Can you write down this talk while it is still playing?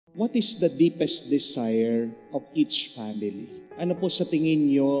What is the deepest desire of each family? Ano po sa tingin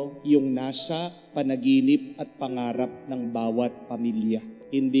nyo yung nasa panaginip at pangarap ng bawat pamilya?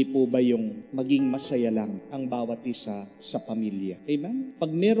 Hindi po ba yung maging masaya lang ang bawat isa sa pamilya? Amen?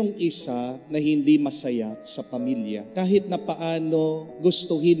 Pag merong isa na hindi masaya sa pamilya, kahit na paano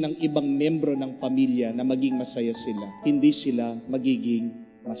gustuhin ng ibang membro ng pamilya na maging masaya sila, hindi sila magiging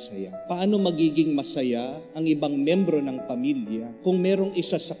masaya. Paano magiging masaya ang ibang membro ng pamilya kung merong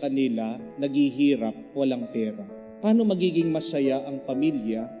isa sa kanila naghihirap, walang pera? Paano magiging masaya ang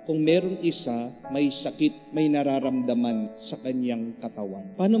pamilya kung merong isa may sakit, may nararamdaman sa kanyang katawan?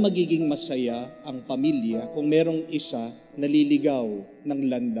 Paano magiging masaya ang pamilya kung merong isa naliligaw ng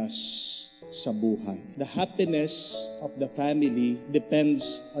landas sa buhay? The happiness of the family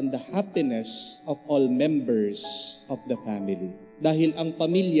depends on the happiness of all members of the family. Dahil ang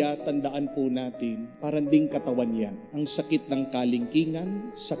pamilya, tandaan po natin, parang ding katawan yan. Ang sakit ng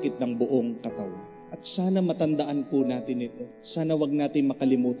kalingkingan, sakit ng buong katawan. At sana matandaan po natin ito. Sana wag natin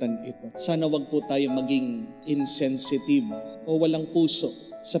makalimutan ito. Sana wag po tayo maging insensitive o walang puso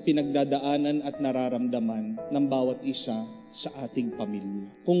sa pinagdadaanan at nararamdaman ng bawat isa sa ating pamilya.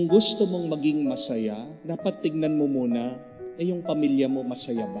 Kung gusto mong maging masaya, dapat tignan mo muna, yung pamilya mo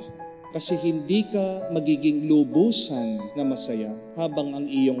masaya ba? Kasi hindi ka magiging lubusan na masaya habang ang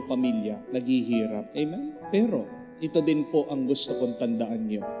iyong pamilya naghihirap. Amen? Pero ito din po ang gusto kong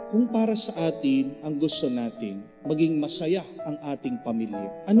tandaan niyo. Kung para sa atin, ang gusto natin, maging masaya ang ating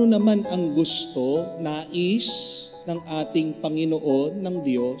pamilya. Ano naman ang gusto, nais ng ating Panginoon, ng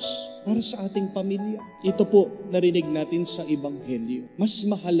Diyos, para sa ating pamilya? Ito po, narinig natin sa Ebanghelyo. Mas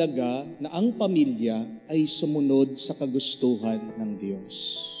mahalaga na ang pamilya ay sumunod sa kagustuhan ng Diyos.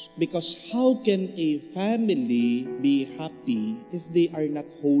 Because how can a family be happy if they are not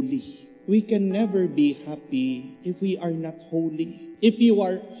holy? We can never be happy if we are not holy. If you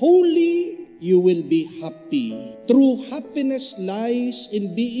are holy, you will be happy. True happiness lies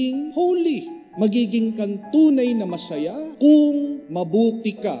in being holy. Magiging kang tunay na masaya kung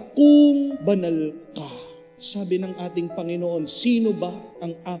mabuti ka, kung banal ka. Sabi ng ating Panginoon, sino ba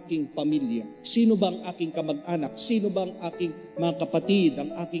ang aking pamilya? Sino ba ang aking kamag-anak? Sino ba ang aking mga kapatid,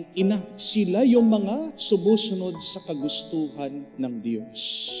 ang aking ina? Sila yung mga sumusunod sa kagustuhan ng Diyos.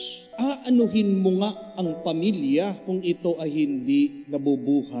 Aanuhin mo nga ang pamilya kung ito ay hindi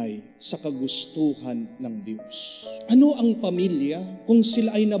nabubuhay sa kagustuhan ng Diyos. Ano ang pamilya kung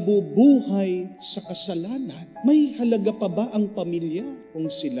sila ay nabubuhay sa kasalanan? May halaga pa ba ang pamilya kung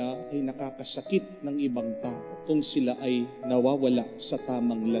sila ay nakakasakit ng ibang tao? Kung sila ay nawawala sa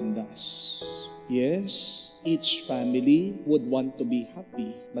tamang landas? Yes, each family would want to be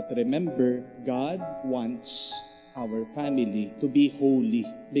happy. But remember, God wants our family to be holy,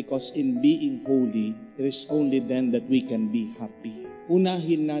 because in being holy, it is only then that we can be happy.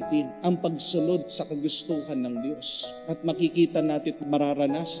 Unahin natin ang pagsunod sa kagustuhan ng Diyos at makikita natin,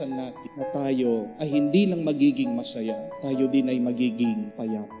 mararanasan natin na tayo ay hindi lang magiging masaya, tayo din ay magiging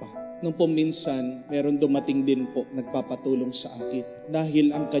payapa. Nung minsan, meron dumating din po nagpapatulong sa akin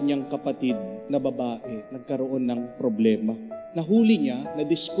dahil ang kanyang kapatid na babae nagkaroon ng problema. Nahuli niya,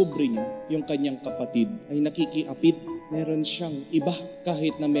 nadiskubre niya, yung kanyang kapatid ay nakikiapid. Meron siyang iba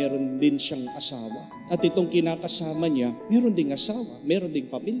kahit na meron din siyang asawa. At itong kinakasama niya, meron ding asawa, meron ding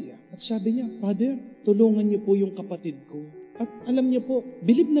pamilya. At sabi niya, Father, tulungan niyo po yung kapatid ko. At alam niyo po,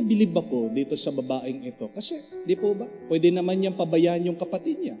 bilib na bilib ako dito sa babaeng ito. Kasi, di po ba? Pwede naman niyang pabayaan yung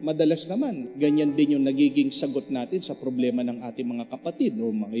kapatid niya. Madalas naman, ganyan din yung nagiging sagot natin sa problema ng ating mga kapatid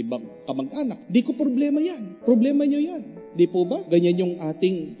o mga ibang kamag-anak. Di ko problema yan. Problema niyo yan. Di po ba? Ganyan yung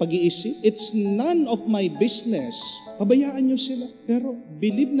ating pag-iisip. It's none of my business. Pabayaan niyo sila. Pero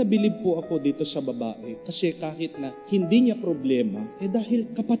bilib na bilib po ako dito sa babae. Kasi kahit na hindi niya problema,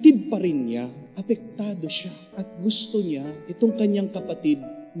 dahil kapatid pa rin niya, apektado siya. At gusto niya, itong kanyang kapatid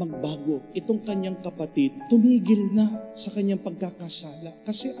magbago. Itong kanyang kapatid tumigil na sa kanyang pagkakasala.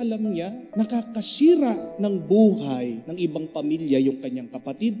 Kasi alam niya, nakakasira ng buhay ng ibang pamilya yung kanyang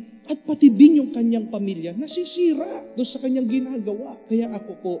kapatid at pati din yung kanyang pamilya nasisira doon sa kanyang ginagawa. Kaya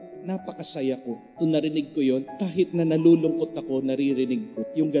ako po, napakasaya ko. Kung narinig ko yon, kahit na nalulungkot ako, naririnig ko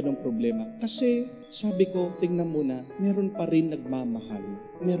yung ganong problema. Kasi sabi ko, tingnan mo na, meron pa rin nagmamahal.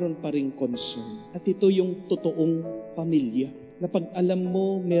 Meron pa rin concern. At ito yung totoong pamilya. Na pag alam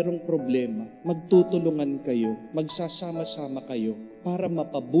mo merong problema, magtutulungan kayo, magsasama-sama kayo para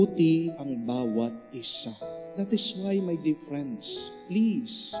mapabuti ang bawat isa. That is why, my dear friends,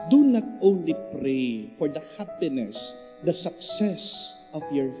 please, do not only pray for the happiness, the success of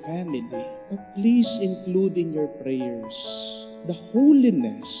your family, but please include in your prayers the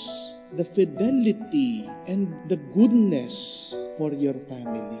holiness the fidelity and the goodness for your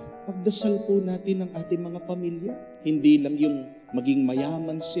family. Pagdasal po natin ang ating mga pamilya. Hindi lang yung maging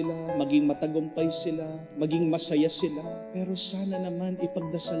mayaman sila, maging matagumpay sila, maging masaya sila. Pero sana naman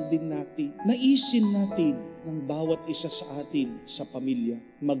ipagdasal din natin, naisin natin ng bawat isa sa atin sa pamilya,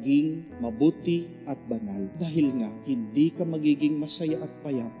 maging mabuti at banal. Dahil nga, hindi ka magiging masaya at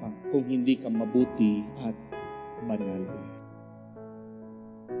payapa kung hindi ka mabuti at banal.